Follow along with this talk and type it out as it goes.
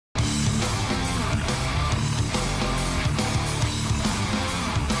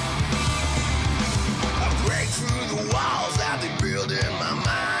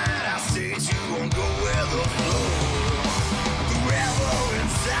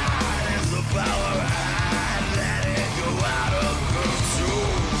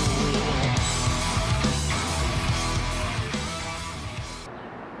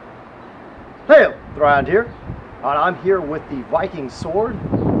Thrand here, and I'm here with the Viking sword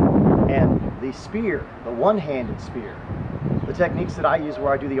and the spear, the one-handed spear. The techniques that I use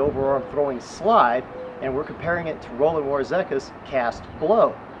where I do the overarm throwing slide, and we're comparing it to Roland Warzecha's cast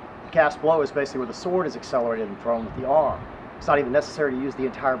blow. The cast blow is basically where the sword is accelerated and thrown with the arm. It's not even necessary to use the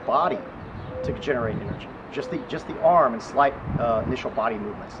entire body to generate energy. Just the arm and slight initial body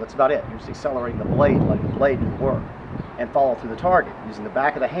movements. That's about it. You're just accelerating the blade, letting the blade do the work, and follow through the target, using the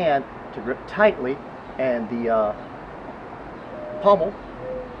back of the hand to grip tightly, and the pommel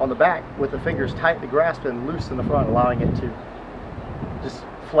on the back with the fingers tightly grasped and loose in the front, allowing it to just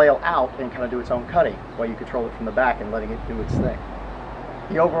flail out and kind of do its own cutting while you control it from the back and letting it do its thing.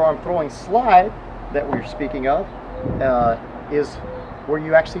 The overarm throwing slide that we're speaking of is where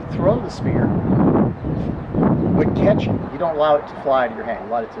you actually throw the spear when catching. You don't allow it to fly to your hand.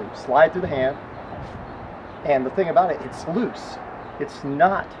 You allow it to slide through the hand. And the thing about it, it's loose. It's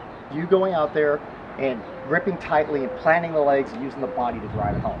not you going out there and gripping tightly and planting the legs and using the body to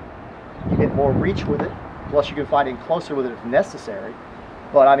drive it home. You get more reach with it, plus you can fight in closer with it if necessary.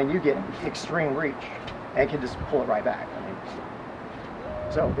 But I mean, you get extreme reach and can just pull it right back. I mean,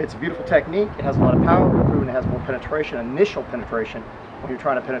 so it's a beautiful technique. It has a lot of power. We've proven it has more penetration, initial penetration, when you're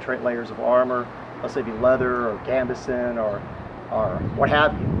trying to penetrate layers of armor, let's say be leather or gambesson or what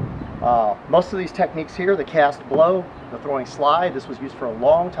have you. Most of these techniques here, the cast blow, the throwing slide, this was used for a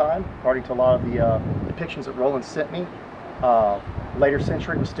long time, according to a lot of the depictions that Roland sent me. Later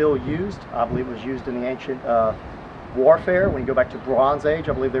century, it was still used. I believe it was used in the ancient warfare. When you go back to Bronze Age,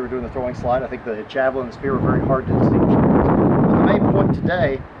 I believe they were doing the throwing slide. I think the javelin and the spear were very hard to distinguish. But the main point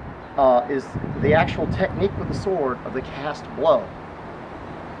today is the actual technique with the sword of the cast blow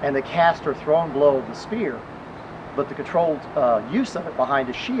and the cast or thrown blow of the spear. But the controlled use of it behind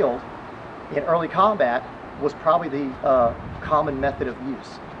a shield in early combat was probably the common method of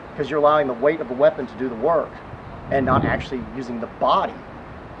use, because you're allowing the weight of the weapon to do the work and not actually using the body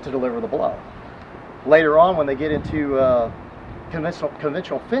to deliver the blow. Later on, when they get into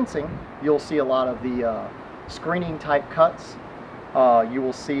conventional fencing, you'll see a lot of the screening type cuts. You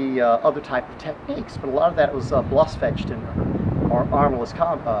will see other type of techniques, but a lot of that was bluffsfechten or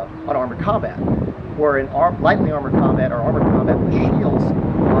unarmored combat. Where in lightly armored combat or armored combat with shields, it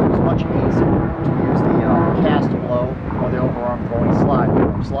was much easier to use the cast blow or the overarm throwing slide. Or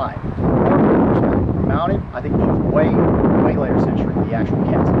mounted, I think it was way later century, the actual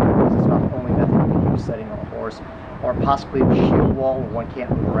cast blow. It's not the only method you can use setting on a horse, or possibly a shield wall where one can't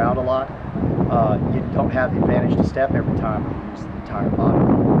move around a lot. You don't have the advantage to step every time you use the entire body.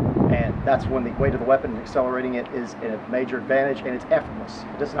 And that's when the weight of the weapon and accelerating it is a major advantage, and it's effortless.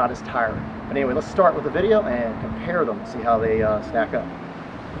 It's not as tiring. But anyway, let's start with the video and compare them and see how they stack up.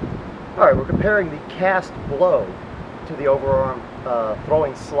 Alright, we're comparing the cast blow to the overarm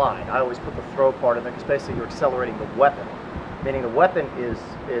throwing slide. I always put the throw part in there because basically you're accelerating the weapon. Meaning the weapon is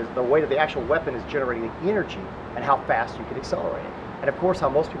the weight of the actual weapon is generating the energy and how fast you can accelerate it. And of course, how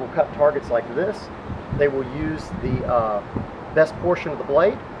most people cut targets like this, they will use the best portion of the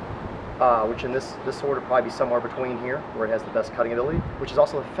blade, which in this sword would probably be somewhere between here, where it has the best cutting ability, which is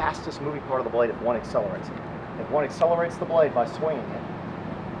also the fastest moving part of the blade if one accelerates it. If one accelerates the blade by swinging it,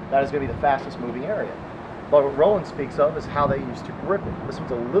 that is going to be the fastest moving area. But what Roland speaks of is how they used to grip it. This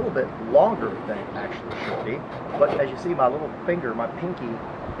one's a little bit longer than it actually should be, but as you see, my little finger, my pinky,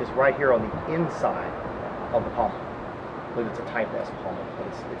 is right here on the inside of the pommel. I believe it's a type S pommel, but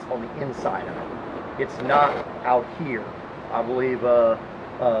it's on the inside of it. It's not out here. I believe, I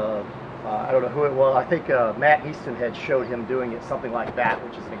don't know who it was. I think H.E.M.A had showed him doing it something like that,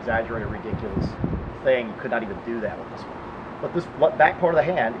 which is an exaggerated, ridiculous thing. You could not even do that with this one. But this back part of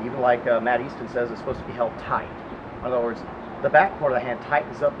the hand, even like H.E.M.A says, is supposed to be held tight. In other words, the back part of the hand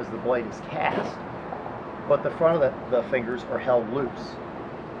tightens up as the blade is cast, but the front of the fingers are held loose.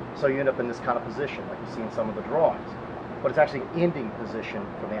 So you end up in this kind of position, like you see in some of the drawings. But it's actually an ending position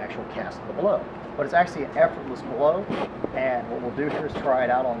from the actual cast of the blow. But it's actually an effortless blow, and what we'll do here is try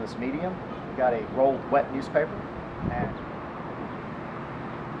it out on this medium. We've got a rolled wet newspaper, and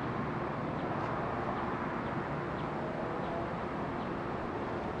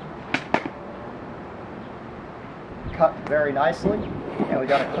cut very nicely, and we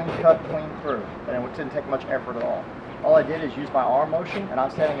got a clean cut, clean through, and it didn't take much effort at all. All I did is use my arm motion, and I'm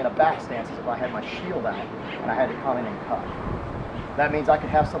standing in a back stance as if I had my shield out, and I had to come in and cut. That means I could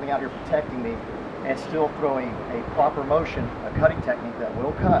have something out here protecting me and still throwing a proper motion, a cutting technique that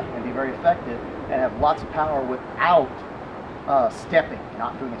will cut and be very effective and have lots of power without stepping,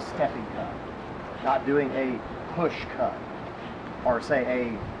 not doing a stepping cut, not doing a push cut, or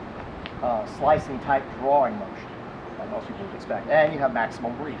say a slicing type drawing motion that most people would expect. And you have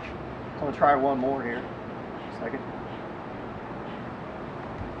maximum reach. I'm going to try one more here. Just a second.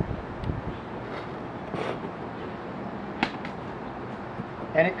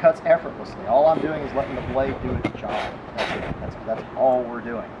 And it cuts effortlessly. All I'm doing is letting the blade do its job. That's it. That's all we're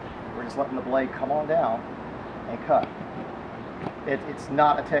doing. We're just letting the blade come on down and cut. It's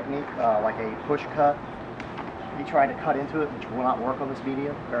not a technique like a push cut. Me trying to cut into it, which will not work on this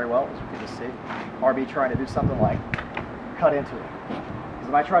medium very well, as you can just see. Or me trying to do something like cut into it. Because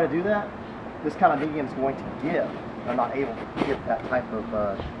if I try to do that, this kind of medium is going to give. I'm not able to get that type of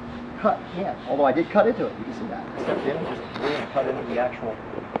cut in. Although I did cut into it, you can see that. I stepped in and just really cut into the actual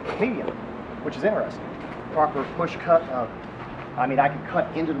medium, which is interesting. Proper push cut. I mean, I can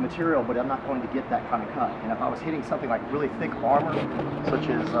cut into the material, but I'm not going to get that kind of cut. And if I was hitting something like really thick armor, such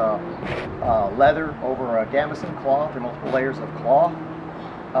as leather over a gambeson cloth or multiple layers of cloth,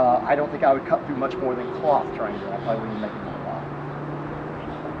 I don't think I would cut through much more than cloth trying to do that. I probably wouldn't make it more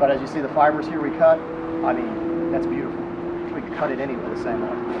cloth. But as you see the fibers here we cut, I mean, that's beautiful. We could cut it anyway the same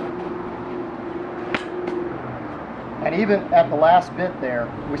way. And even at the last bit there,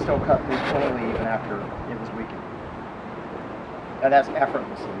 we still cut through cleanly even after it was weakened. And that's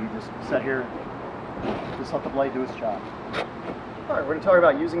effortlessly. You just sit here, just let the blade do its job. All right, we're going to talk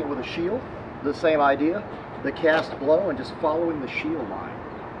about using it with a shield. The same idea, the cast blow and just following the shield line.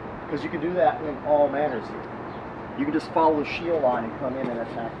 Because you can do that in all manners here. You can just follow the shield line and come in and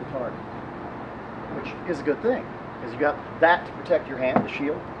attack the target. Which is a good thing, because you got that to protect your hand, the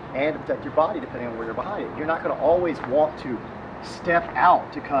shield, and to protect your body depending on where you're behind it. You're not going to always want to step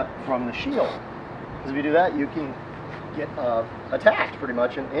out to cut from the shield. Because if you do that, you can get attacked pretty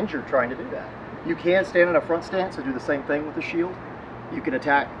much and injured trying to do that. You can stand in a front stance and do the same thing with the shield. You can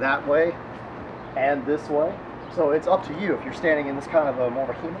attack that way and this way. So it's up to you. If you're standing in this kind of a more of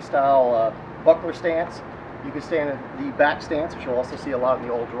a H.E.M.A style buckler stance, you can stand in the back stance, which you'll also see a lot in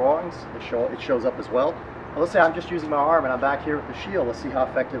the old drawings. It shows up as well. Well, let's say I'm just using my arm and I'm back here with the shield. Let's see how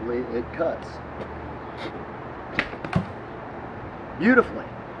effectively it cuts. Beautifully.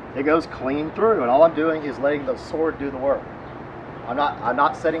 It goes clean through, and all I'm doing is letting the sword do the work. I'm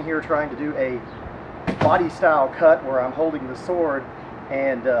not sitting here trying to do a body style cut where I'm holding the sword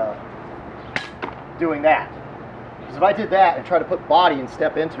and doing that. Because if I did that and try to put body and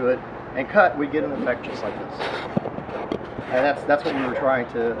step into it and cut, we'd get an effect just like this. And that's what we were trying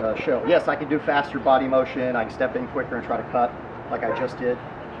to show. Yes, I can do faster body motion. I can step in quicker and try to cut like I just did.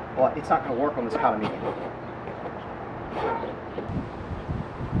 But it's not going to work on this kind of medium.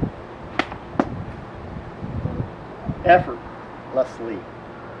 Effortlessly.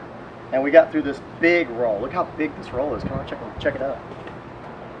 And we got through this big roll. Look how big this roll is. Come on, check it out.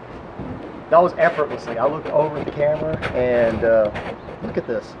 That was effortlessly. I looked over at the camera and look at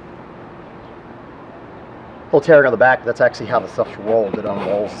this. Little tearing on the back, that's actually how the stuff's rolled. It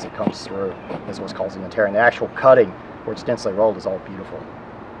unrolls as it comes through, is what's causing the tearing. The actual cutting, where it's densely rolled, is all beautiful.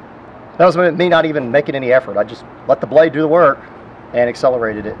 That was me not even making any effort. I just let the blade do the work and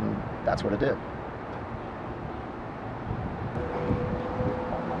accelerated it, and that's what it did.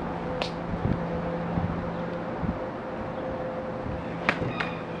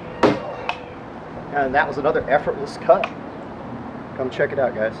 And that was another effortless cut. Come check it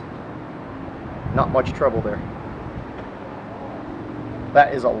out, guys. Not much trouble there.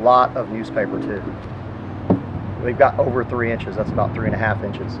 That is a lot of newspaper too. We've got over 3 inches. That's about 3.5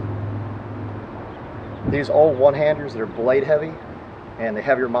 inches. These old one-handers that are blade heavy, and the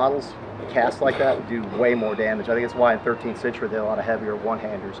heavier models cast like that would do way more damage. I think that's why in 13th century they had a lot of heavier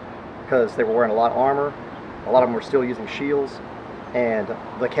one-handers, because they were wearing a lot of armor. A lot of them were still using shields, and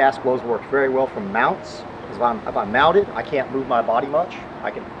the cast blows worked very well from mounts. Because if I'm mounted, I can't move my body much.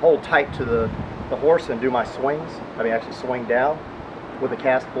 I can hold tight to the horse and do my swings. I mean, actually swing down with a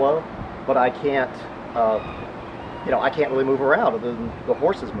cast blow, but I can't, I can't really move around other than the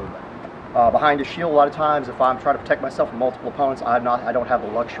horse is moving. Behind a shield, a lot of times, if I'm trying to protect myself from multiple opponents, I don't have the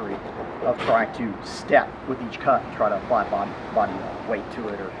luxury of trying to step with each cut and try to apply body weight to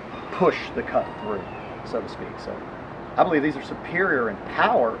it or push the cut through, so to speak. So I believe these are superior in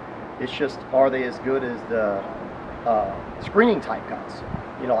power. It's just, are they as good as the screening type cuts?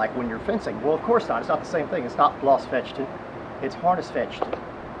 You know, like when you're fencing. Well, of course not. It's not the same thing. It's not bloss fetched. It's harness fetched.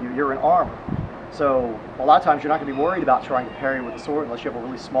 You're in armor. So a lot of times you're not going to be worried about trying to parry with a sword unless you have a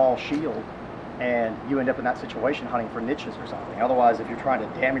really small shield and you end up in that situation hunting for niches or something. Otherwise, if you're trying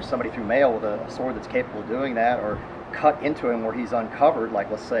to damage somebody through mail with a sword that's capable of doing that, or cut into him where he's uncovered,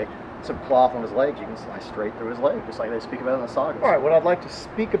 like let's say some cloth on his legs, you can slice straight through his leg, just like they speak about in the sagas. All right, what I'd like to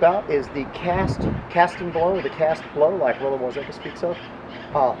speak about is the cast and blow, the cast blow, like Roland Warzecha speaks of.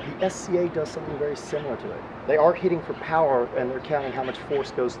 The SCA does something very similar to it. They are hitting for power, and they're counting how much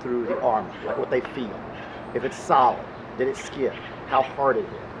force goes through the armor, like what they feel. If it's solid, did it skip, how hard it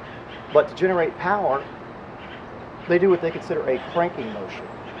hit. But to generate power, they do what they consider a cranking motion,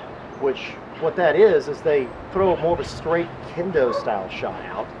 which what that is they throw more of a straight kendo style shot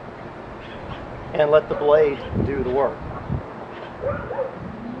out and let the blade do the work,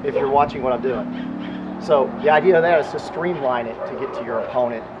 if you're watching what I'm doing. So the idea of that is to streamline it to get to your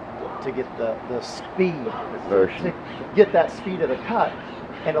opponent, to get the speed, to get that speed of the cut.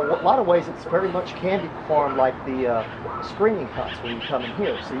 And in a lot of ways, it's very much can be performed like the screening cuts when you come in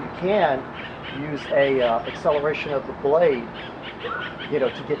here. So you can use a acceleration of the blade, you know,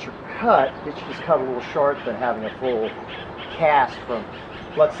 to get your cut. It's just cut a little short than having a full cast from,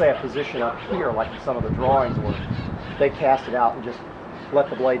 let's say, a position up here, like in some of the drawings where they cast it out and just let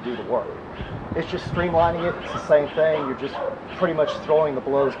the blade do the work. It's just streamlining it. It's the same thing. You're just pretty much throwing the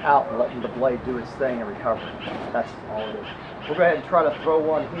blows out and letting the blade do its thing and recover. That's all it is. We'll go ahead and try to throw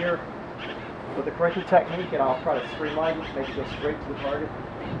one here with the corrected technique, and I'll try to streamline it, make it go straight to the target.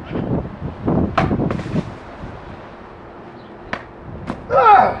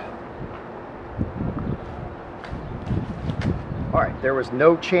 Ah! All right, there was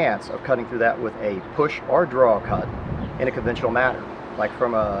no chance of cutting through that with a push or draw cut in a conventional manner, like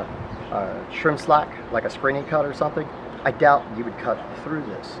from a shrimp slack, like a screening cut or something. I doubt you would cut through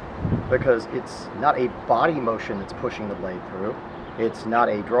this because it's not a body motion that's pushing the blade through. It's not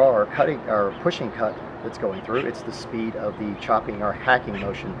a draw or cutting or pushing cut that's going through. It's the speed of the chopping or hacking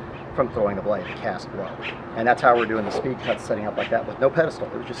motion from throwing the blade, the cast blow. And that's how we're doing the speed cuts, setting up like that with no pedestal.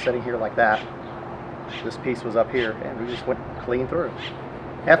 It was just sitting here like that. This piece was up here, and we just went clean through,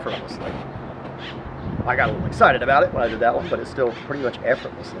 effortlessly. I got a little excited about it when I did that one, but it's still pretty much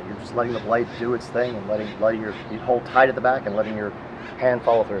effortlessly. You're just letting the blade do its thing and letting you hold tight at the back and letting your hand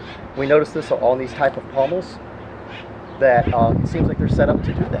follow through. We noticed this on these type of pommels, that it seems like they're set up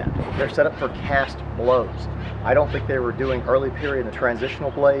to do that. They're set up for cast blows. I don't think they were doing early period, the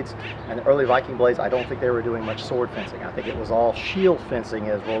transitional blades and the early Viking blades. I don't think they were doing much sword fencing. I think it was all shield fencing,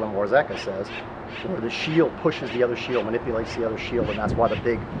 as Roland Warzecha says, where the shield pushes the other shield, manipulates the other shield, and that's why the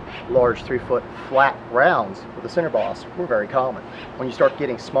big, large 3-foot flat rounds with the center boss were very common. When you start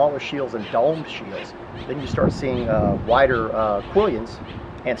getting smaller shields and domed shields, then you start seeing wider quillions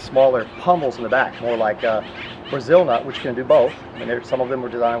and smaller pummels in the back, more like Brazil nut, which can do both. I mean, some of them were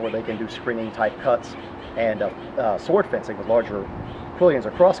designed where they can do screening type cuts and sword fencing with larger quillions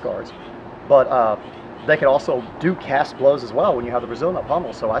or cross guards, but they can also do cast blows as well when you have the Brazil nut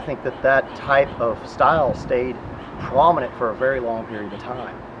pummel. So I think that that type of style stayed prominent for a very long period of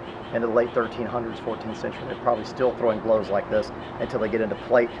time. In the late 1300s, 14th century, they're probably still throwing blows like this until they get into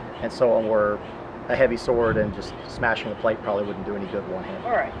plate and so on, where a heavy sword and just smashing the plate probably wouldn't do any good one-handed.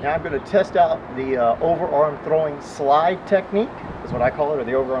 All right, now I'm going to test out the overarm throwing slide technique, is what I call it, or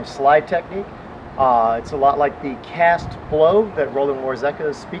the overarm slide technique. It's a lot like the cast blow that Roland Warzecha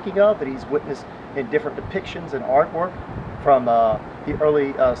is speaking of, that he's witnessed in different depictions and artwork from the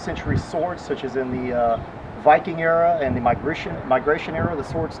early century swords, such as in the Viking era and the migration era. The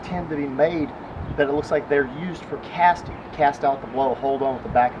swords tend to be made that it looks like they're used for casting. Cast out the blow, hold on with the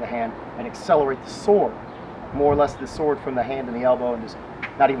back of the hand, and accelerate the sword. More or less the sword from the hand and the elbow, and just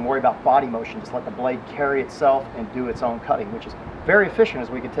not even worry about body motion. Just let the blade carry itself and do its own cutting, which is very efficient, as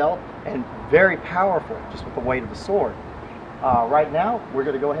we can tell, and very powerful just with the weight of the sword. Right now, we're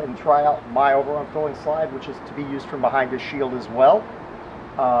going to go ahead and try out my overarm throwing slide, which is to be used from behind the shield as well.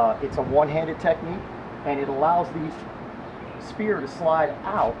 It's a one-handed technique, and it allows the spear to slide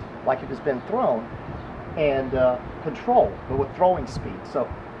out like it has been thrown and control, but with throwing speed. So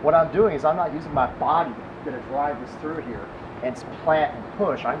what I'm doing is I'm not using my body to drive this through here and plant and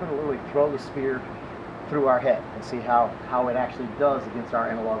push. I'm going to literally throw the spear through our head and see how it actually does against our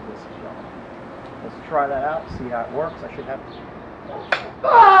analog ballistic shell. Let's try that out, see how it works. I should have...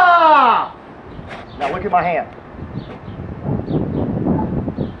 Ah! Now look at my hand.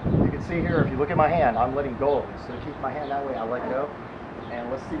 You can see here, if you look at my hand, I'm letting go of it. So to keep my hand that way, I let go. And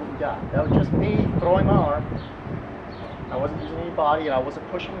let's see what we got. That was just me throwing my arm. I wasn't using any body, and I wasn't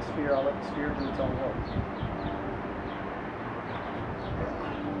pushing the spear. I let the spear do its own work.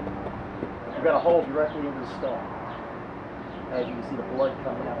 We've got a hole directly into the skull. As you can see, the blood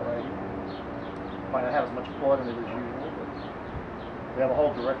coming out right here. Might not have as much blood in it as usual, but we have a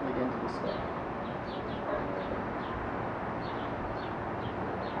hole directly into the skull.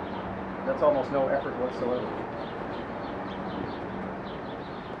 That's almost no effort whatsoever.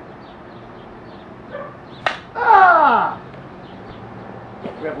 Ah!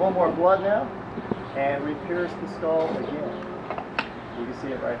 We have one more blood now, and we pierce the skull again You can see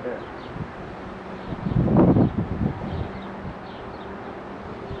it right there.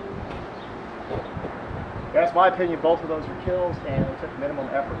 That's my opinion. Both of those are kills, and it took minimum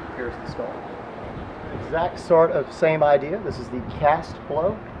effort to pierce the skull. Exact sort of same idea. This is the cast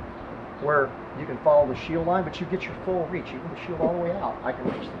blow, where you can follow the shield line, but you get your full reach. Even the shield all the way out, I can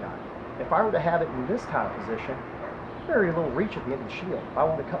reach the guy. If I were to have it in this kind of position, very little reach at the end of the shield. If I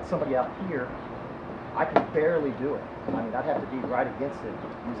want to cut somebody out here, I can barely do it. I mean, I'd have to be right against it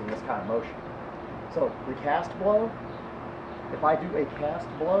using this kind of motion. So the cast blow, if I do a cast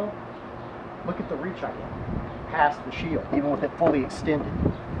blow, look at the reach I get past the shield, even with it fully extended.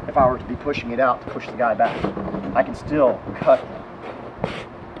 If I were to be pushing it out to push the guy back, I can still cut him.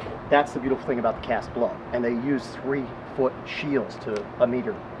 That's the beautiful thing about the cast blow. And they use 3-foot shields to 1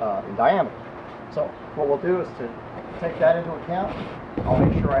 meter in diameter. So what we'll do is to take that into account. I'll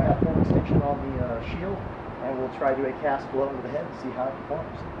make sure I have full extension on the shield, and we'll try to do a cast blow into the head and see how it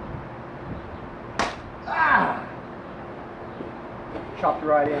performs. Ah! Chopped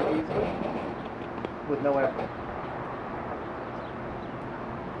right in easily with no effort.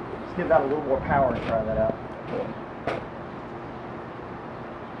 Let's give that a little more power and try that out.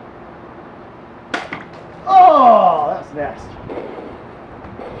 Oh, that's nasty.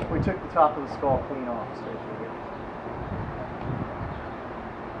 We took the top of the skull clean off straight through here.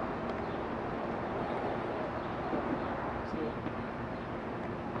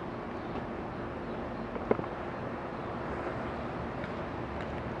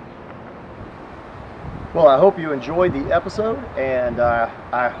 Well, I hope you enjoyed the episode, and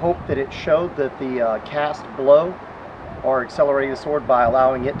I hope that it showed that the cast blow, or accelerating the sword by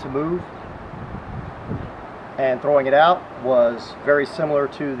allowing it to move and throwing it out, was very similar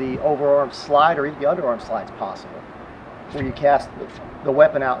to the overarm slide, or even the underarm slides possible, where you cast the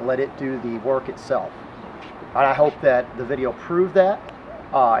weapon out and let it do the work itself. And I hope that the video proved that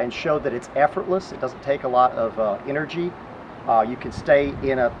and showed that it's effortless. It doesn't take a lot of energy. You can stay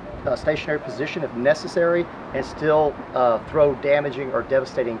in a stationary position if necessary and still throw damaging or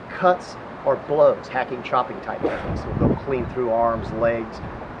devastating cuts or blows, hacking, chopping type techniques. Will go clean through arms, legs,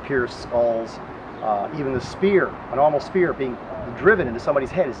 pierce skulls. Even the spear, a normal spear being driven into somebody's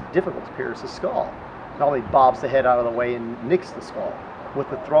head, is difficult to pierce the skull. Not only bobs the head out of the way and nicks the skull. With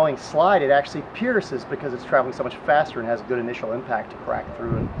the throwing slide, it actually pierces because it's traveling so much faster and has good initial impact to crack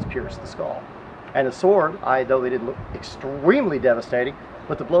through and pierce the skull. And the sword, I know they didn't look extremely devastating,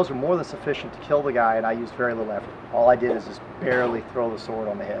 but the blows are more than sufficient to kill the guy, and I used very little effort. All I did is just barely throw the sword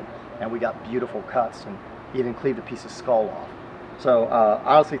on the head, and we got beautiful cuts and even cleaved a piece of skull off. So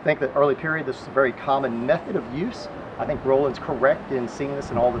I honestly think that early period, this was a very common method of use. I think Roland's correct in seeing this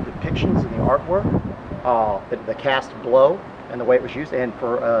in all the depictions in the artwork, the cast blow and the way it was used, and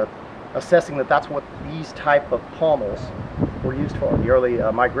for assessing that that's what these type of pommels were used for. The early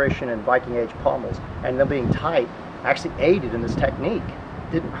migration and Viking Age pommels, and them being tight, actually aided in this technique.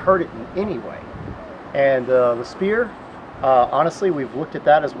 Didn't hurt it in any way. And the spear, honestly, we've looked at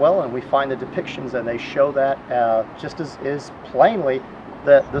that as well, and we find the depictions, and they show that just as plainly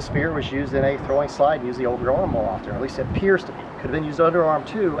that the spear was used in a throwing slide and used the overarm more often, or at least it appears to be. Could have been used underarm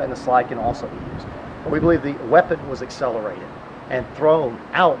too, and the slide can also be used. But we believe the weapon was accelerated and thrown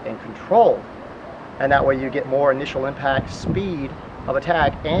out and controlled, and that way you get more initial impact speed of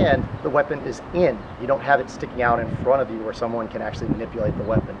attack, and the weapon is in. You don't have it sticking out in front of you where someone can actually manipulate the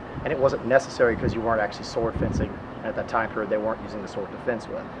weapon. And it wasn't necessary because you weren't actually sword fencing, and at that time period they weren't using the sword to fence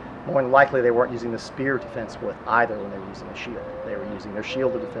with. More than likely they weren't using the spear to fence with either when they were using a shield. They were using their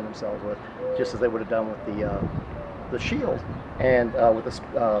shield to defend themselves with, just as they would have done with the shield and with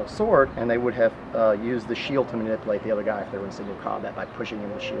the sword, and they would have used the shield to manipulate the other guy if they were in single combat by pushing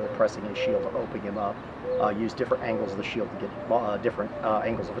him with the shield, pressing his shield to open him up, use different angles of the shield to get different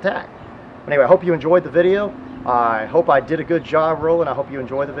angles of attack. But anyway, I hope you enjoyed the video. I hope I did a good job, Roland. I hope you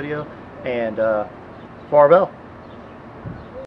enjoyed the video, and farewell.